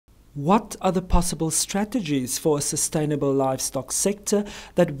What are the possible strategies for a sustainable livestock sector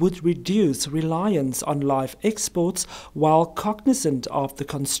that would reduce reliance on live exports while cognizant of the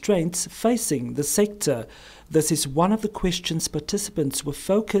constraints facing the sector? This is one of the questions participants were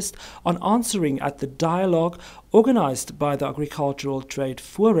focused on answering at the dialogue organized by the Agricultural Trade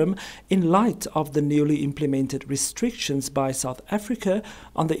Forum in light of the newly implemented restrictions by South Africa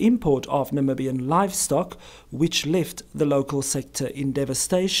on the import of Namibian livestock, which left the local sector in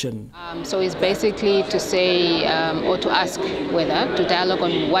devastation. So it's basically to say or to ask whether to dialogue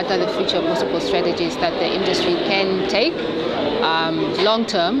on what are the future possible strategies that the industry can take long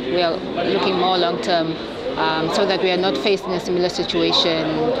term. We are looking more long term. So that we are not faced in a similar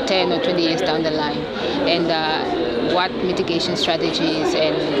situation 10 or 20 years down the line, and what mitigation strategies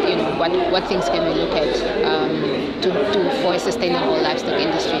and what things can we look at for a sustainable livestock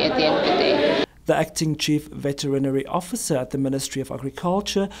industry at the end of the day. The acting chief veterinary officer at the Ministry of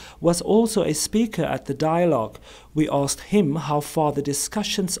Agriculture was also a speaker at the dialogue. We asked him how far the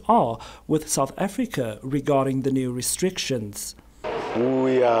discussions are with South Africa regarding the new restrictions.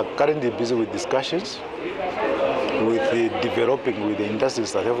 We are currently busy with discussions, with developing with the industry in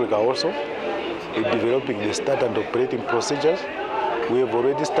South Africa also, developing the standard operating procedures. We have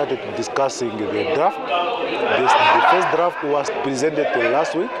already started discussing the draft. The first draft was presented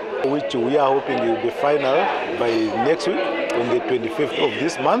last week, which we are hoping will be final by next week, on the 25th of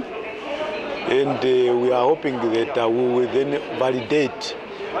this month. And we are hoping that we will then validate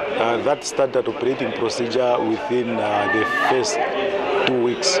that standard operating procedure within the first 2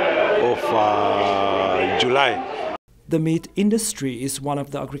 weeks of July. The meat industry is one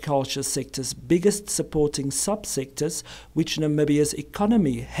of the agriculture sector's biggest supporting subsectors, which Namibia's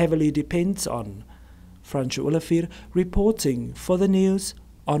economy heavily depends on. Francios Olivier reporting for the news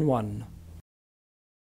on One.